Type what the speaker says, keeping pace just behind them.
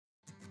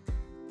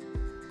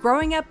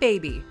Growing Up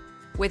Baby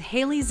with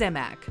Haley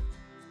Zimak.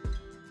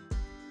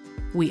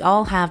 We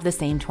all have the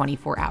same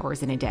 24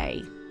 hours in a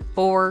day.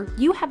 Or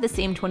you have the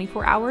same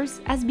 24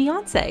 hours as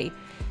Beyonce.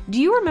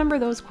 Do you remember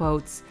those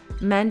quotes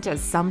meant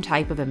as some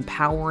type of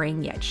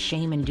empowering yet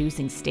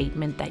shame-inducing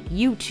statement that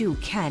you too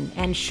can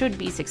and should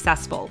be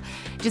successful?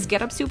 Just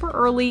get up super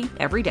early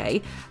every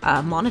day,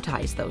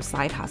 monetize those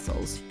side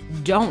hustles,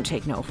 don't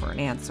take no for an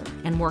answer,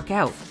 and work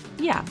out.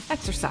 Yeah,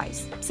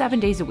 exercise 7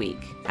 days a week,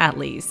 at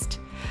least.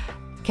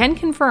 Can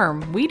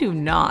confirm we do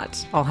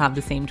not all have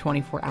the same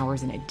 24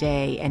 hours in a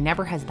day, and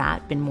never has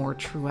that been more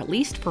true, at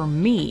least for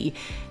me,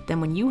 than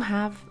when you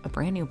have a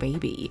brand new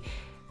baby.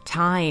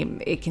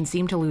 Time, it can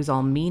seem to lose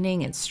all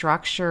meaning and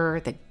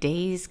structure. The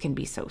days can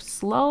be so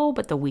slow,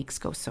 but the weeks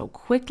go so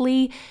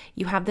quickly.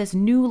 You have this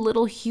new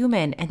little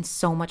human and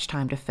so much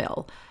time to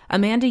fill.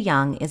 Amanda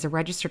Young is a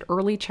registered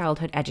early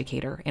childhood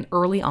educator and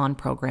early on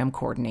program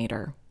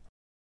coordinator.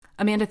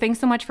 Amanda, thanks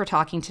so much for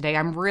talking today.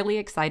 I'm really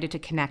excited to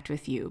connect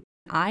with you.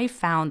 I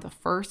found the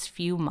first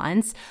few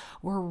months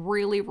were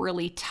really,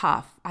 really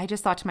tough. I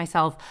just thought to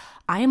myself,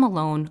 I am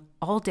alone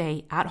all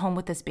day at home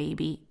with this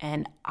baby,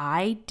 and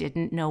I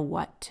didn't know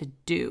what to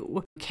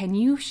do. Can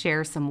you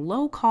share some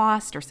low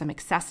cost or some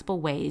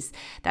accessible ways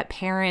that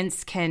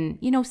parents can,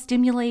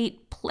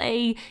 stimulate,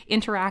 play,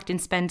 interact, and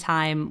spend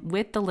time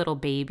with the little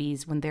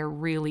babies when they're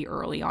really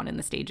early on in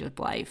the stage of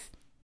life?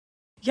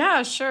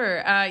 Yeah, sure.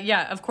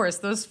 Of course.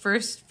 Those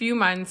first few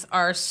months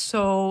are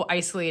so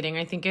isolating.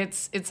 I think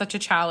it's such a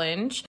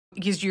challenge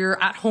because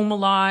you're at home a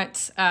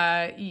lot.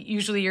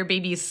 Usually your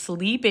baby is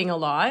sleeping a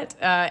lot.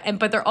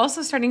 But they're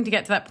also starting to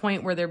get to that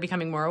point where they're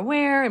becoming more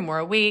aware and more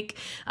awake.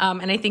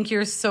 And I think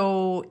you're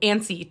so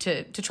antsy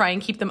to try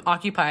and keep them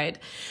occupied.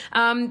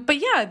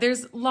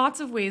 There's lots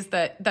of ways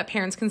that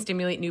parents can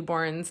stimulate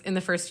newborns in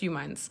the first few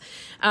months.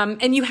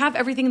 And you have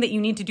everything that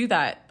you need to do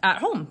that at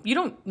home. You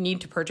don't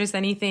need to purchase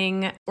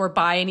anything or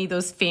buy any of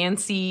those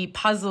fancy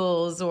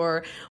puzzles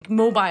or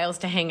mobiles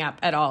to hang up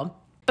at all.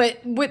 But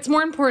what's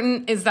more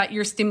important is that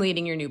you're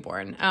stimulating your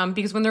newborn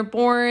because when they're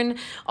born,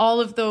 all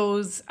of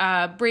those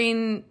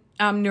brain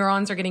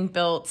neurons are getting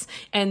built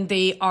and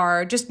they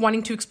are just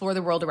wanting to explore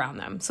the world around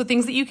them. So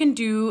things that you can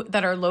do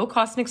that are low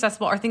cost and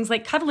accessible are things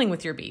like cuddling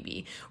with your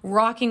baby,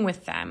 rocking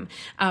with them,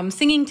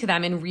 singing to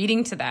them and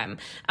reading to them.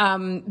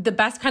 The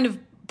best kind of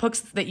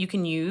books that you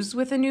can use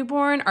with a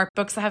newborn are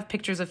books that have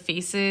pictures of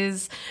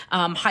faces,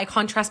 high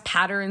contrast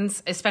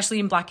patterns, especially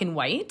in black and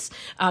white,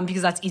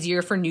 because that's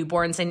easier for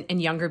newborns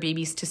and younger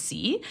babies to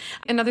see.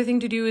 Another thing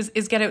to do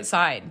is get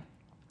outside.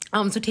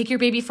 So take your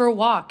baby for a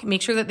walk.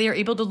 Make sure that they are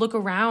able to look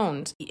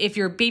around. If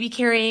you're baby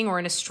carrying or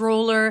in a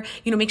stroller,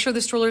 make sure the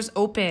stroller's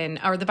open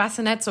or the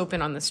bassinet's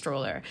open on the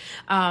stroller.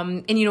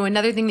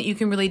 Another thing that you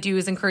can really do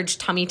is encourage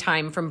tummy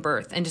time from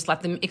birth and just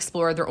let them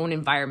explore their own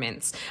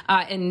environments.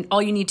 And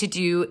all you need to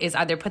do is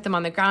either put them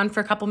on the ground for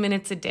a couple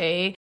minutes a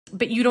day,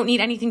 but you don't need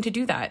anything to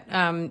do that.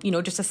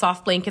 Just a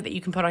soft blanket that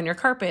you can put on your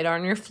carpet or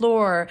on your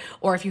floor,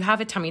 or if you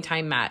have a tummy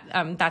time mat,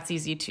 that's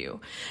easy too.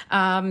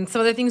 Some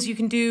other things you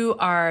can do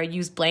are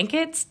use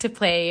blankets to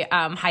play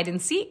hide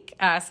and seek.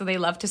 So they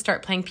love to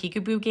start playing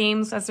peekaboo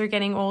games as they're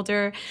getting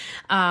older.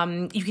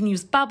 You can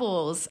use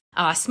bubbles,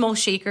 small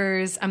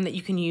shakers that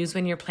you can use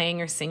when you're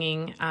playing or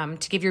singing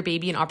to give your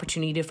baby an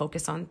opportunity to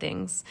focus on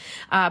things.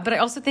 But I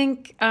also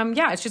think,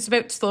 it's just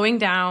about slowing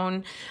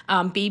down.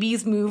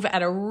 Babies move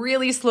at a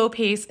really slow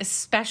pace,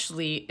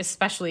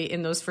 especially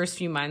in those first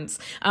few months.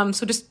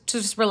 So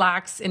just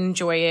relax and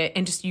enjoy it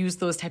and just use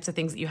those types of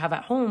things that you have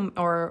at home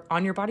or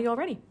on your body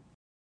already.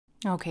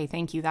 Okay,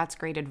 thank you. That's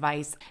great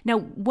advice. Now,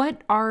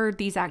 what are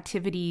these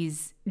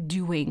activities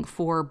doing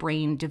for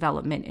brain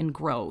development and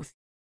growth?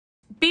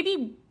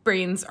 Baby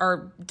brains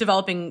are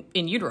developing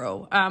in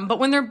utero. But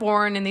when they're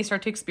born and they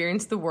start to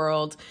experience the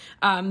world,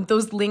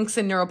 those links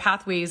and neural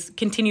pathways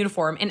continue to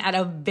form and at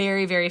a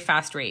very, very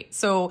fast rate.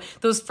 So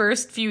those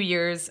first few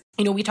years,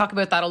 we talk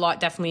about that a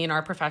lot, definitely in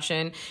our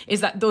profession,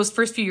 is that those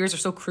first few years are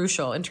so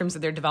crucial in terms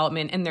of their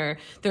development and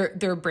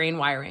their brain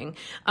wiring.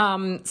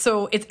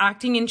 So it's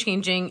acting and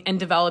changing and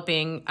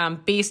developing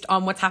based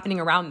on what's happening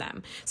around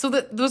them. So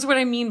those are what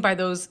I mean by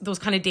those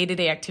kind of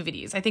day-to-day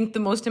activities. I think the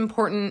most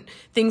important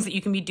things that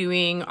you can be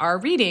doing are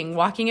reading,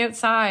 walking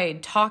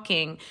outside,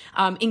 talking,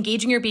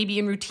 engaging your baby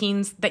in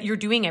routines that you're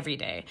doing every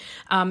day,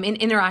 and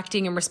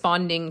interacting and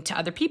responding to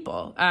other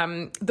people.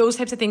 Those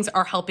types of things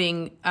are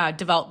helping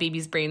develop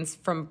babies' brains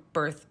from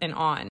birth and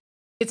on.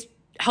 It's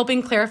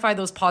helping clarify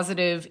those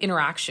positive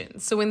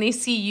interactions. So when they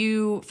see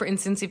you, for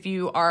instance, if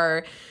you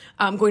are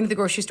going to the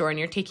grocery store and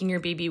you're taking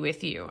your baby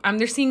with you,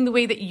 they're seeing the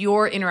way that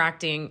you're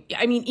interacting.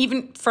 I mean,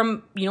 even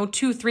from,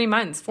 2, 3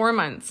 months, 4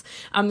 months,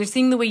 they're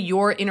seeing the way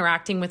you're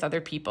interacting with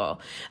other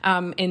people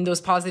in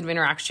those positive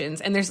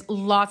interactions. And there's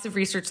lots of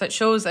research that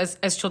shows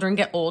as children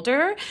get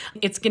older,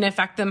 it's going to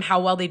affect them how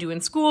well they do in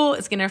school.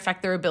 It's going to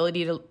affect their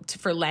ability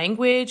for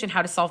language and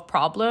how to solve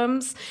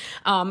problems.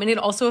 And it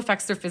also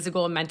affects their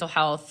physical and mental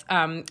health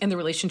and the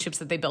relationships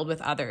that they build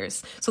with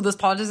others. So those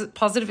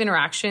positive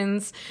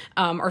interactions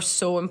are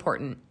so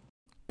important.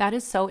 That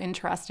is so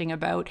interesting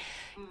about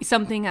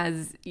something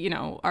as,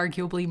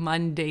 arguably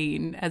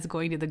mundane as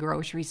going to the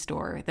grocery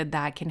store,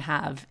 that can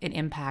have an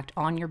impact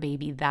on your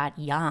baby that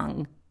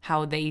young,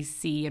 how they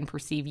see and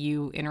perceive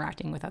you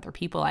interacting with other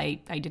people. I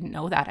didn't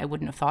know that. I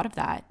wouldn't have thought of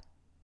that.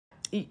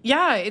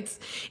 Yeah, it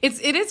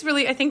is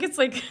really, I think it's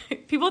like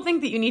people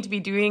think that you need to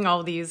be doing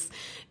all these,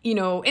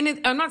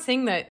 and I'm not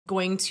saying that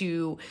going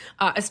to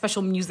a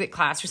special music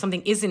class or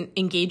something isn't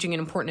engaging and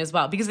important as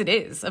well, because it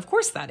is. Of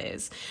course that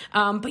is.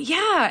 But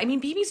yeah, I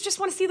mean, babies just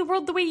want to see the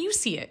world the way you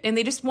see it, and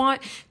they just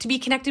want to be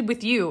connected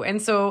with you.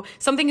 And so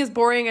something as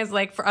boring as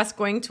like for us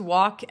going to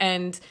walk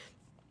and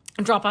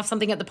drop off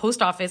something at the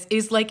post office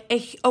is like a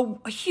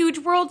huge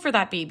world for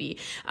that baby.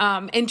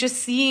 And just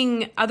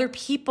seeing other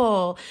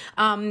people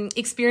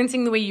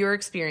experiencing the way you're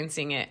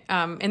experiencing it.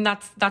 And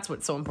that's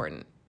what's so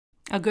important.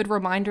 A good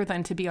reminder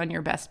then to be on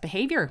your best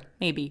behavior,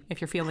 maybe, if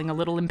you're feeling a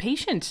little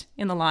impatient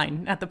in the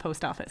line at the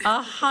post office.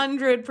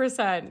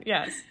 100%,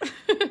 yes.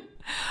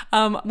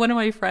 One of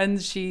my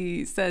friends,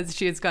 she says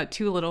she has got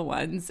 2 little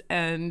ones,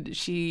 and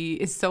she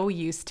is so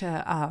used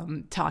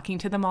to talking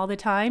to them all the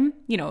time.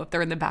 If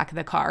they're in the back of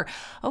the car,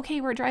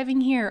 okay, we're driving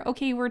here.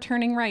 Okay, we're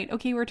turning right.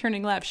 Okay, we're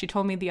turning left. She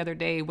told me the other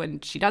day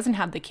when she doesn't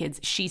have the kids,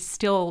 she's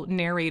still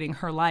narrating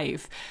her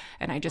life.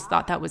 And I just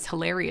thought that was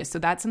hilarious. So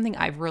that's something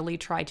I've really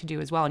tried to do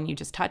as well. And you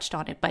just touched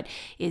on it, but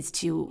is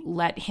to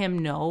let him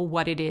know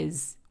what it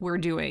is we're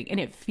doing. And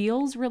it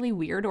feels really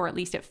weird, or at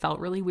least it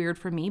felt really weird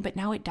for me, but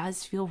now it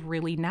does feel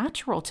really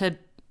natural to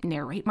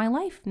narrate my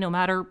life, no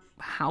matter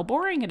how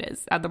boring it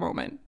is at the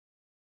moment.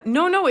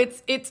 No,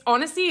 it's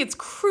honestly, it's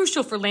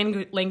crucial for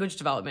language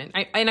development.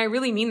 And I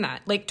really mean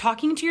that. Like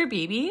talking to your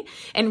baby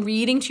and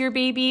reading to your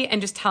baby and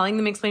just telling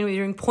them, explaining what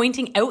you're doing,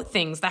 pointing out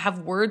things that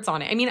have words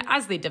on it. I mean,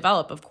 as they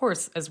develop, of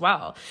course, as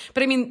well.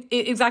 But I mean,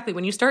 exactly.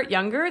 When you start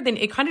younger, then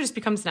it kind of just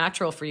becomes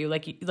natural for you.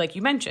 Like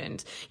you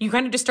mentioned, you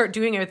kind of just start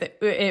doing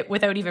it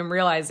without even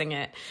realizing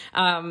it.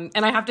 And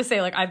I have to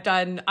say, like, I've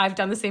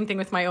done the same thing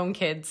with my own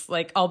kids.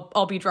 Like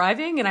I'll be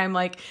driving and I'm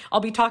like,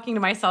 I'll be talking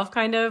to myself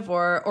kind of,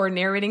 or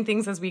narrating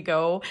things as we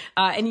go.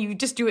 And you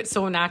just do it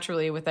so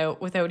naturally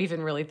without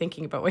even really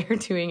thinking about what you're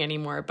doing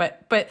anymore.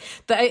 But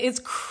it's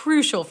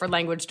crucial for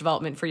language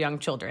development for young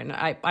children.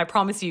 I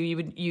promise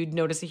you'd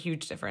notice a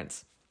huge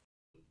difference.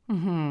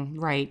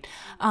 Mm-hmm, right.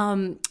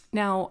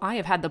 Now, I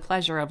have had the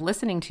pleasure of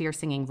listening to your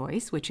singing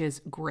voice, which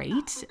is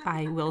great,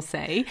 I will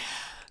say.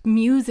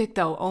 Music,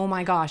 though, oh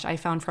my gosh, I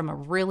found from a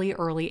really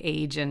early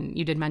age, and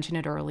you did mention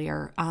it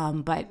earlier,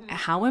 but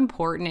how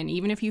important, and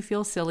even if you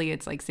feel silly,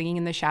 it's like singing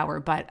in the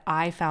shower, but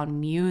I found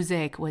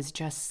music was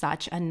just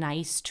such a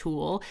nice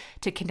tool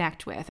to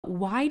connect with.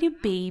 Why do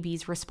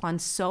babies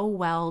respond so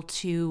well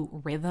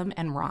to rhythm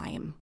and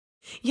rhyme?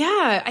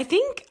 Yeah, I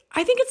think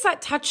it's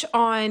that touch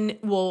on,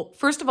 well,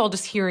 first of all,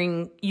 just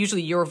hearing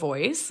usually your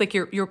voice, like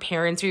your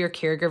parents or your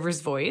caregiver's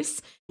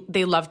voice.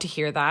 They love to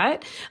hear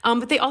that.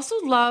 But they also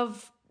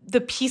love the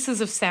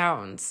pieces of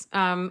sounds.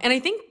 And I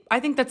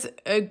think that's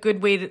a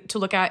good way to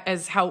look at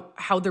as how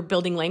they're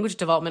building language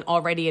development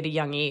already at a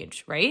young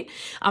age, right?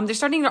 They're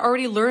starting to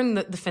already learn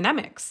the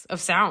phonemics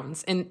of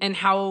sounds and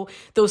how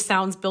those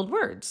sounds build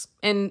words.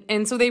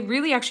 And so they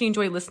really actually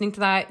enjoy listening to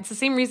that. It's the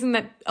same reason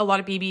that a lot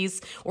of babies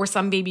or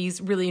some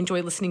babies really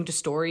enjoy listening to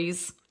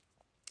stories.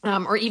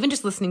 Or even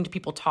just listening to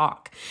people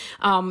talk.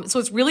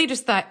 So it's really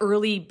just that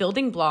early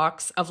building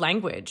blocks of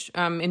language.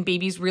 And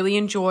babies really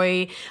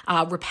enjoy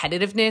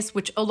repetitiveness,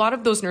 which a lot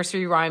of those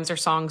nursery rhymes or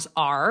songs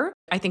are.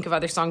 I think of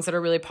other songs that are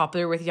really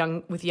popular with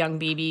young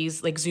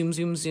babies, like Zoom,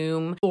 Zoom,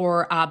 Zoom,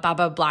 or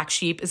Baba Black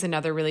Sheep is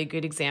another really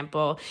good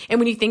example. And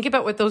when you think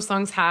about what those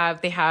songs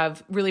have, they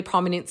have really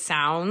prominent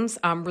sounds,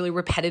 really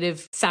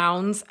repetitive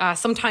sounds.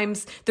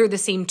 Sometimes they're the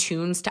same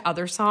tunes to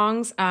other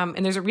songs.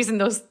 And there's a reason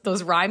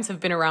those rhymes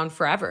have been around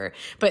forever.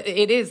 But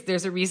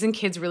there's a reason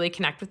kids really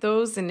connect with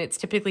those. And it's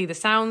typically the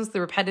sounds, the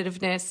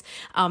repetitiveness,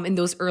 and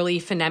those early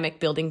phonemic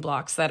building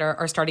blocks that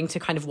are starting to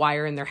kind of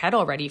wire in their head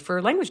already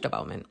for language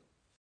development.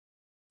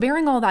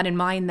 Bearing all that in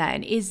mind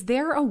then, is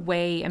there a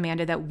way,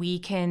 Amanda, that we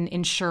can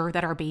ensure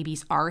that our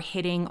babies are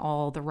hitting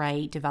all the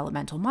right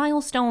developmental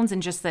milestones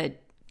and just a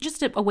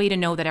way to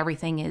know that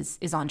everything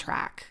is on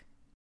track?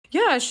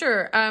 Yeah,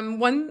 sure.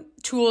 One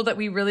tool that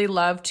we really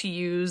love to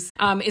use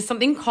is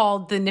something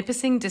called the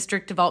Nipissing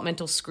District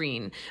Developmental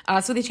Screen.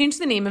 So they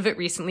changed the name of it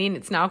recently, and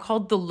it's now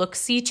called the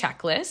Look-See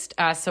Checklist.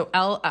 So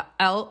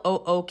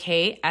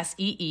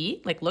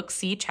LOOKSEE, like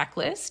Look-See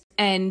Checklist.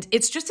 And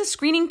it's just a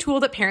screening tool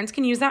that parents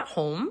can use at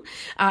home.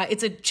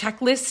 It's a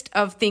checklist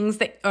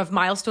of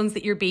milestones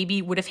that your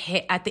baby would have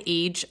hit at the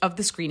age of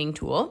the screening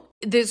tool.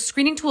 The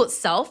screening tool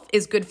itself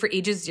is good for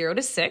ages 0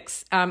 to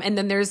 6. And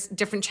then there's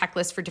different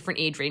checklists for different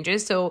age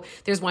ranges. So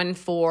there's one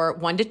for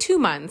 1 to 2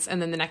 months. And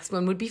then the next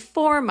one would be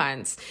 4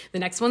 months. The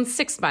next one's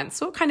 6 months.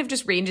 So it kind of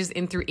just ranges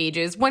in through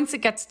ages. Once it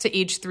gets to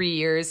age 3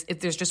 years,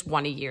 there's just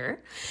one a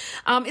year.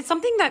 It's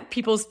something that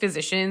people's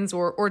physicians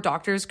or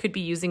doctors could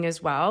be using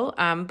as well.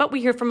 But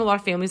we hear from a lot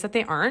of families that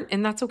they aren't,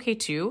 and that's okay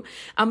too.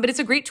 But it's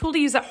a great tool to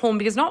use at home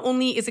because not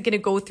only is it going to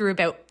go through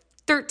about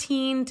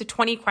 13 to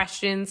 20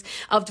 questions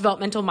of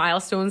developmental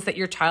milestones that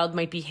your child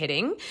might be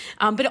hitting.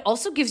 But it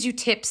also gives you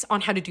tips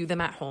on how to do them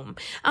at home.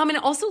 And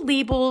it also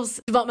labels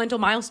developmental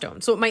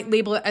milestones. So it might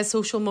label it as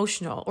social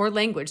emotional or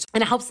language,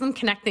 and it helps them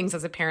connect things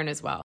as a parent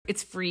as well.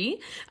 It's free.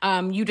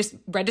 You just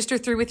register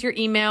through with your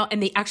email,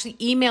 and they actually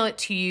email it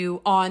to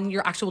you on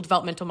your actual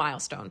developmental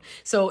milestone.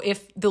 So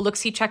if the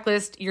Look-See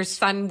checklist, your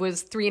son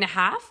was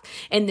 3.5,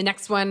 and the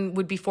next one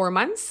would be 4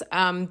 months,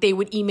 they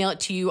would email it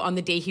to you on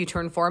the day he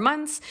turned 4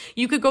 months.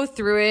 You could go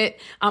through it.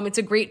 It's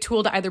a great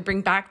tool to either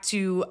bring back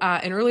to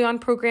an early on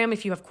program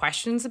if you have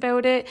questions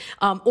about it,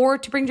 or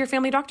to bring to your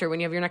family doctor when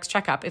you have your next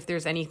checkup if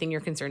there's anything you're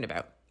concerned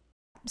about.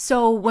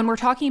 So when we're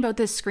talking about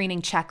this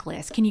screening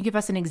checklist, can you give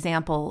us an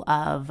example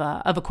of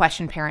a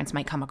question parents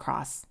might come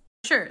across?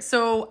 Sure.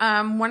 So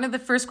one of the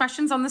first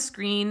questions on the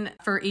screen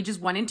for ages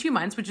 1 and 2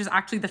 months, which is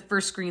actually the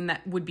first screen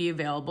that would be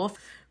available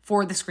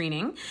for the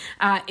screening,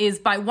 is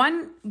by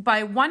one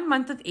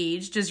month of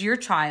age, does your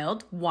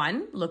child,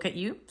 1, look at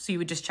you? So you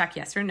would just check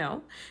yes or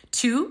no.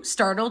 2,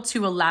 startle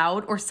to a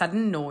loud or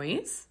sudden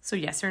noise. So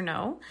yes or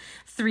no.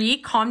 3,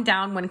 calm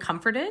down when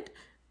comforted.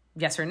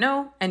 Yes or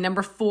no. And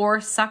number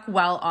 4, suck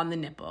well on the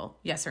nipple.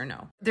 Yes or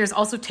no. There's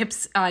also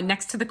tips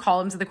next to the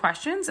columns of the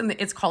questions, and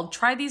it's called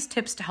Try These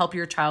Tips to Help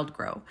Your Child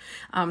Grow.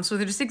 So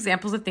they're just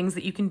examples of things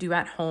that you can do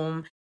at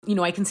home. You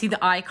know, I can see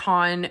the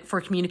icon for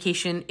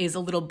communication is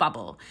a little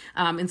bubble.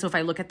 And so if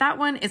I look at that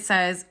one, it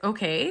says,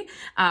 okay,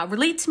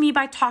 relate to me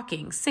by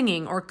talking,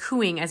 singing, or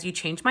cooing as you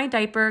change my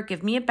diaper,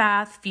 give me a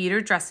bath, feed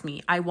or dress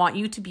me. I want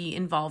you to be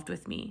involved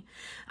with me.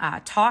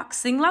 Talk,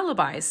 sing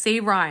lullabies, say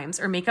rhymes,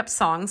 or make up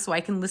songs so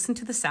I can listen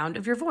to the sound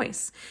of your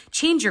voice.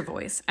 Change your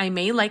voice. I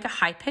may like a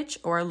high pitch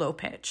or a low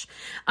pitch.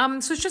 So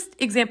it's just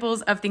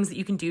examples of things that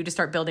you can do to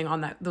start building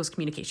on those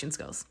communication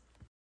skills.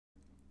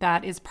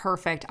 That is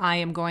perfect. I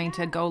am going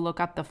to go look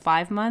up the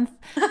 5-month.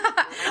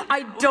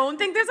 I don't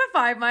think there's a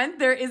 5-month.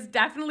 There is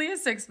definitely a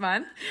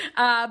 6-month.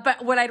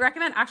 But what I'd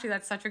recommend, actually,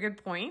 that's such a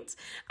good point.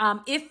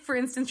 If, for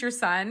instance, your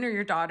son or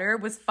your daughter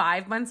was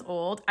 5 months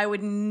old, I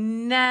would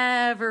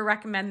never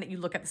recommend that you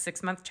look at the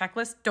 6-month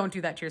checklist. Don't do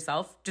that to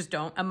yourself. Just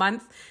don't. A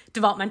month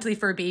developmentally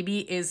for a baby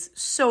is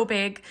so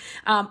big.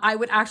 I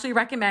would actually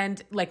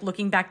recommend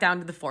looking back down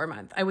to the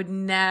 4-month. I would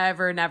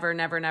never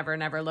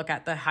look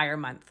at the higher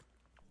month.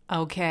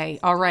 Okay.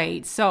 All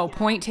right. So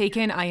point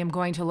taken. I am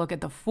going to look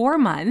at the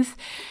 4-month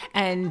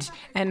and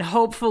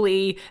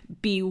hopefully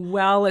be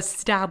well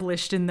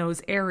established in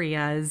those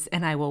areas.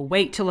 And I will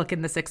wait to look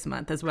in the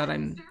 6-month is what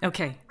I'm.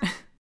 Okay.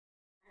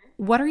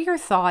 What are your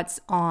thoughts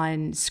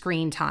on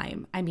screen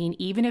time? I mean,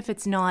 even if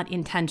it's not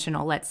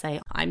intentional, let's say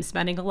I'm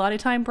spending a lot of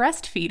time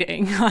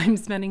breastfeeding. I'm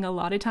spending a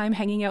lot of time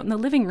hanging out in the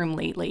living room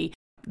lately.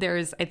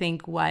 There's, I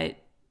think, what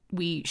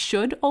we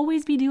should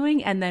always be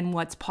doing, and then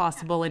what's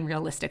possible and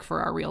realistic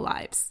for our real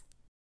lives.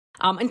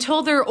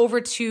 Until they're over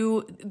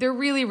 2, they're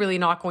really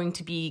not going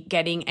to be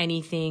getting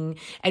anything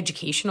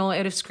educational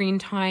out of screen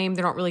time.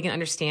 They're not really going to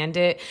understand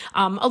it.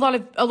 A lot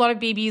of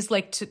babies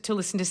like to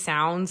listen to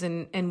sounds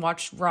and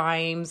watch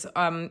rhymes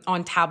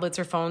on tablets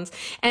or phones.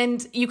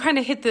 And you kind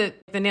of hit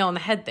the nail on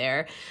the head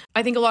there.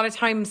 I think a lot of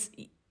times,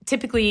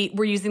 typically,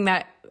 we're using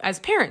that as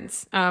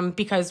parents,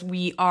 because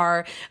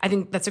I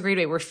think that's a great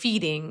way. We're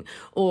feeding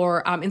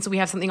and so we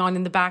have something on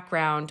in the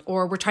background,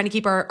 or we're trying to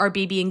keep our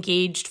baby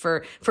engaged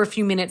for a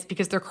few minutes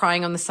because they're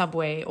crying on the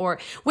subway or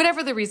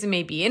whatever the reason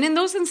may be. And in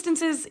those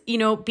instances,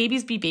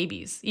 babies be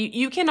babies.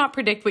 You cannot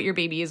predict what your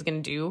baby is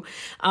going to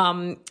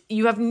do.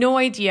 You have no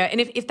idea.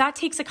 And if that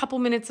takes a couple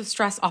minutes of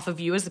stress off of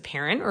you as a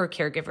parent or a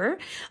caregiver,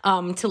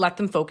 to let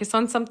them focus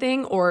on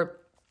something, or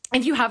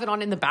if you have it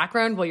on in the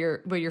background while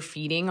you're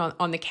feeding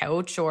on the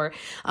couch or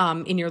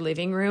in your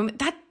living room,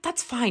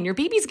 that's fine. Your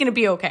baby's going to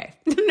be okay.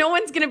 No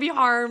one's going to be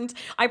harmed.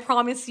 I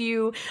promise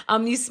you.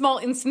 These small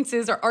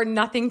instances are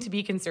nothing to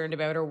be concerned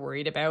about or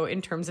worried about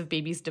in terms of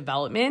baby's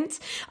development.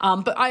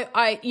 But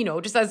I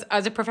just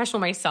as a professional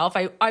myself,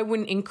 I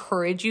wouldn't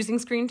encourage using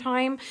screen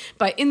time.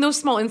 But in those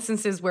small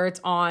instances where it's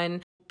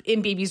on,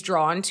 and babies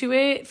drawn to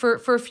it for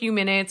a few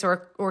minutes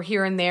or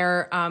here and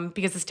there,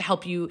 because it's to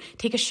help you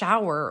take a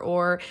shower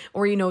or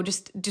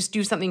just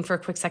do something for a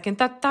quick second,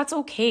 that's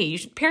okay.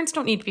 Parents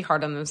don't need to be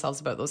hard on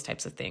themselves about those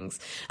types of things.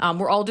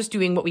 We're all just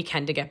doing what we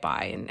can to get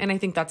by. And I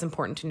think that's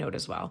important to note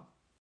as well.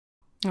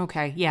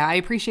 Okay. Yeah, I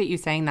appreciate you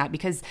saying that,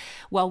 because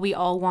while we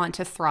all want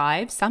to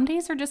thrive, some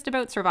days are just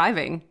about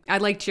surviving. I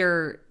liked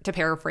to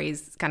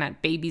paraphrase kind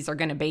of babies are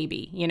going to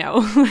baby,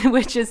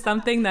 which is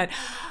something that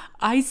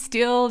I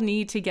still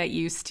need to get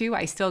used to.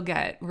 I still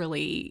get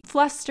really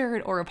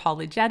flustered or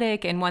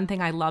apologetic. And one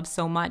thing I love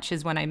so much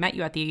is when I met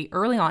you at the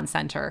Early On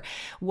Center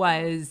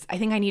was I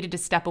think I needed to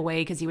step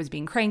away because he was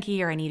being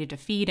cranky or I needed to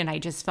feed. And I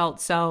just felt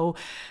so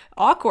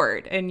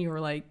awkward. And you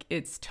were like,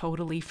 it's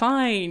totally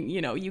fine.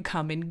 You know, you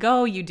come and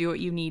go, you do what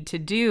you need to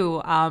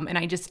do. And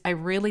I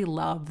really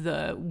love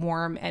the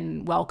warm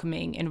and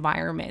welcoming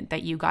environment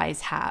that you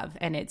guys have.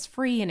 And it's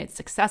free and it's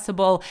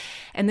accessible.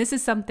 And this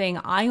is something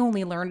I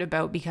only learned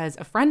about because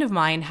a friend of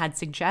mine had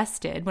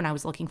suggested when I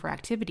was looking for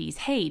activities,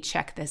 hey,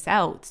 check this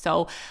out.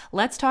 So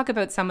let's talk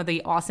about some of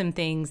the awesome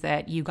things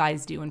that you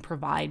guys do and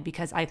provide,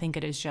 because I think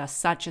it is just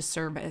such a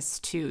service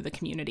to the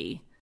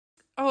community.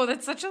 Oh,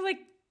 that's such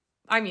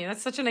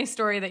a nice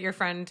story that your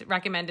friend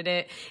recommended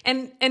it.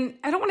 And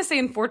I don't want to say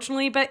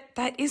unfortunately, but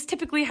that is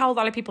typically how a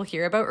lot of people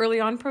hear about early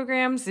on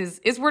programs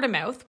is word of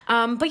mouth.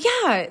 But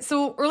yeah,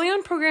 so early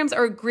on programs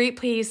are a great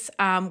place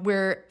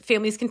where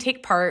families can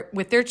take part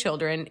with their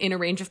children in a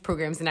range of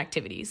programs and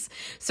activities.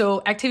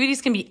 So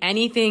activities can be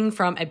anything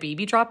from a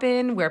baby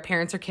drop-in where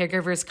parents or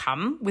caregivers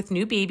come with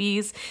new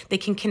babies. They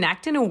can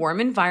connect in a warm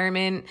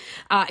environment.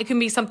 It can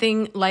be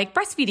something like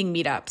breastfeeding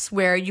meetups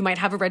where you might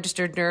have a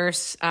registered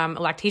nurse, a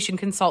lactation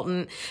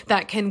consultant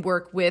that can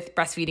work with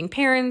breastfeeding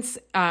parents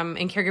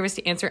and caregivers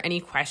to answer any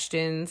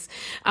questions.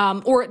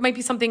 Or it might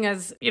be something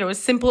as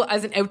simple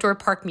as an outdoor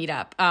park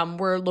meetup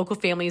where local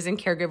families and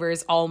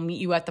caregivers all meet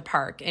you at the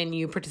park and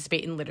you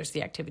participate in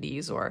literacy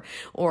activities or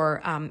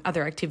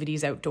other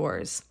activities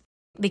outdoors.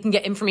 They can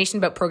get information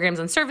about programs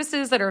and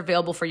services that are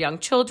available for young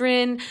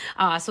children.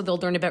 So they'll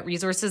learn about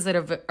resources that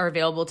are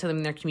available to them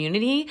in their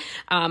community.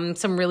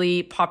 Some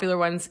really popular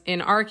ones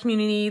in our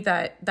community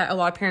that a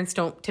lot of parents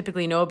don't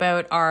typically know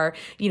about are,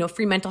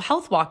 free mental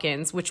health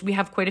walk-ins, which we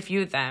have quite a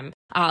few of them.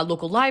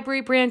 Local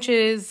library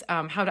branches,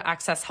 how to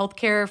access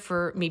healthcare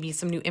for maybe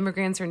some new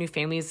immigrants or new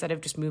families that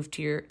have just moved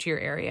to your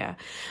area.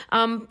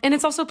 And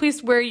it's also a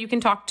place where you can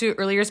talk to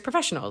early years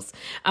professionals.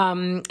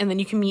 And then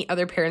you can meet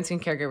other parents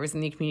and caregivers in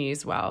the community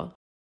as well.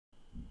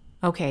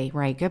 Okay,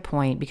 right. Good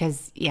point.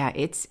 Because yeah,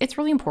 it's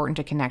really important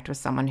to connect with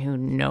someone who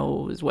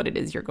knows what it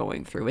is you're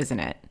going through, isn't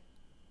it?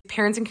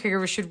 Parents and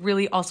caregivers should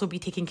really also be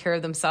taking care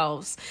of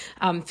themselves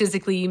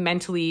physically,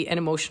 mentally, and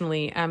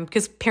emotionally,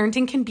 because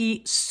parenting can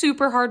be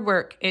super hard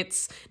work.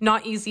 It's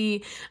not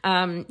easy.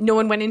 No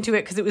one went into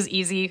it because it was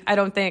easy, I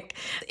don't think.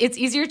 It's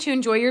easier to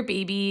enjoy your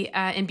baby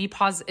and be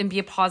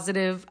a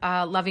positive,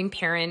 loving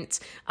parent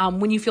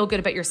when you feel good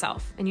about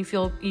yourself and you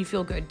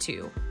feel good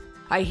too.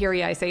 I hear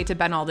you. I say it to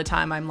Ben all the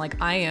time. I'm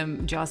like, I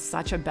am just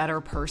such a better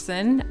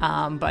person,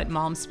 but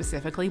mom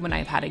specifically when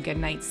I've had a good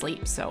night's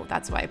sleep. So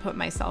that's why I put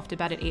myself to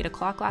bed at 8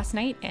 o'clock last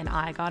night and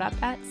I got up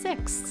at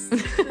 6.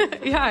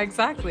 Yeah,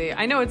 exactly.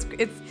 I know it's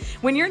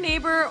when your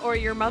neighbor or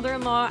your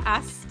mother-in-law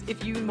asks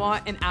if you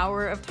want an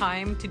hour of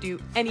time to do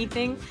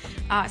anything,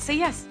 say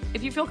yes.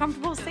 If you feel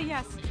comfortable, say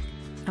yes.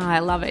 Oh, I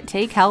love it.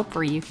 Take help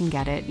where you can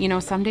get it.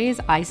 Some days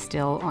I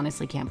still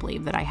honestly can't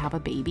believe that I have a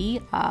baby,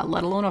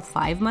 let alone a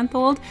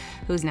 5-month-old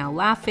who's now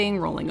laughing,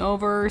 rolling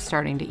over,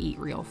 starting to eat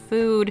real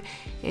food.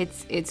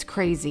 It's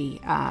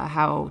crazy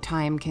how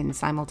time can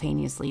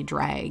simultaneously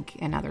drag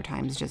and other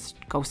times just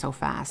go so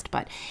fast.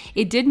 But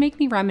it did make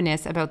me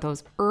reminisce about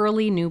those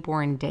early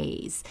newborn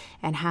days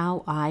and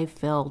how I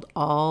filled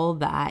all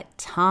that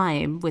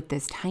time with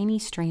this tiny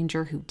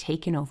stranger who'd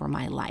taken over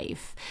my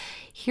life.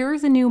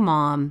 Here's a new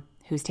mom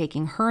who's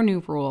taking her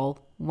new role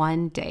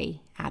one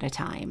day at a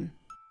time.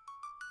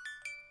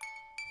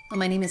 Well,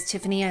 my name is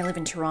Tiffany. I live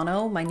in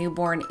Toronto. My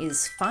newborn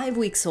is 5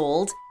 weeks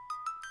old.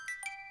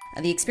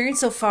 The experience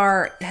so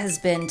far has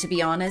been, to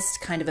be honest,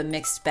 kind of a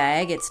mixed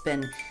bag. It's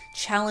been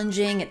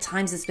challenging. At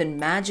times it's been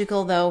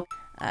magical, though.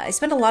 I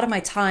spend a lot of my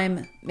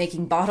time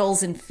making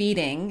bottles and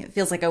feeding. It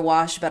feels like I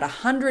wash about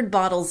 100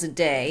 bottles a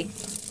day.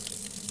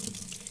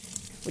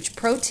 Which,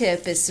 pro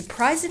tip, is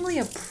surprisingly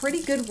a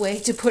pretty good way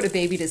to put a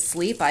baby to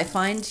sleep. I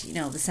find,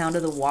 the sound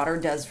of the water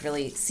does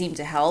really seem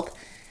to help.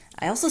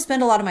 I also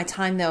spend a lot of my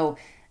time, though,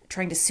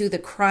 trying to soothe a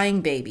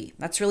crying baby.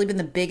 That's really been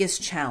the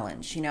biggest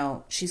challenge.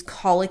 She's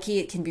colicky.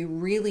 It can be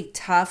really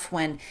tough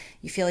when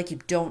you feel like you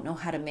don't know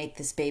how to make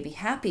this baby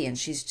happy and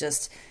she's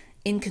just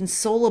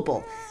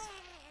inconsolable.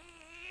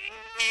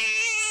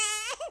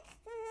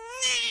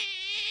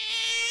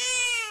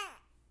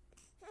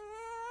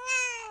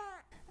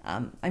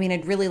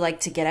 I'd really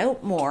like to get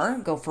out more,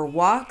 go for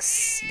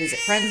walks, visit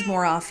friends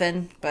more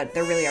often, but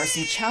there really are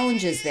some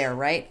challenges there,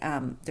 right?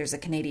 There's a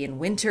Canadian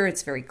winter,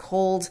 it's very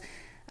cold,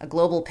 a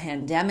global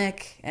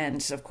pandemic,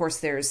 and of course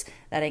there's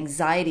that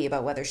anxiety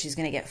about whether she's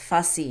going to get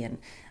fussy, and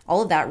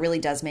all of that really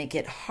does make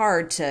it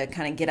hard to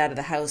kind of get out of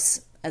the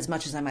house as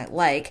much as I might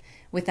like.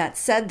 With that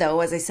said,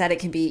 though, as I said, it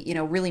can be,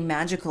 really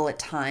magical at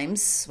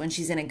times. When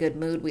she's in a good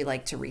mood, we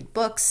like to read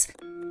books.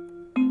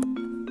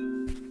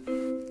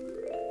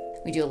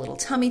 We do a little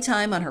tummy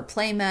time on her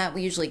playmat.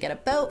 We usually get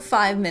about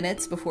 5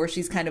 minutes before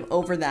she's kind of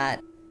over that.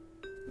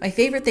 My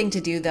favorite thing to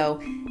do, though,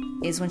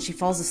 is when she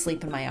falls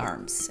asleep in my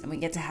arms and we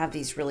get to have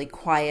these really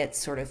quiet,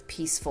 sort of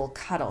peaceful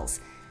cuddles.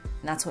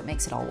 And that's what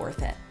makes it all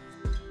worth it.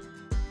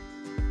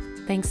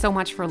 Thanks so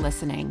much for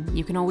listening.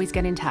 You can always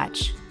get in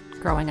touch.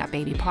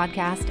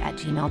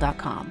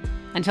 growingupbabypodcast@gmail.com.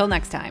 Until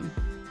next time.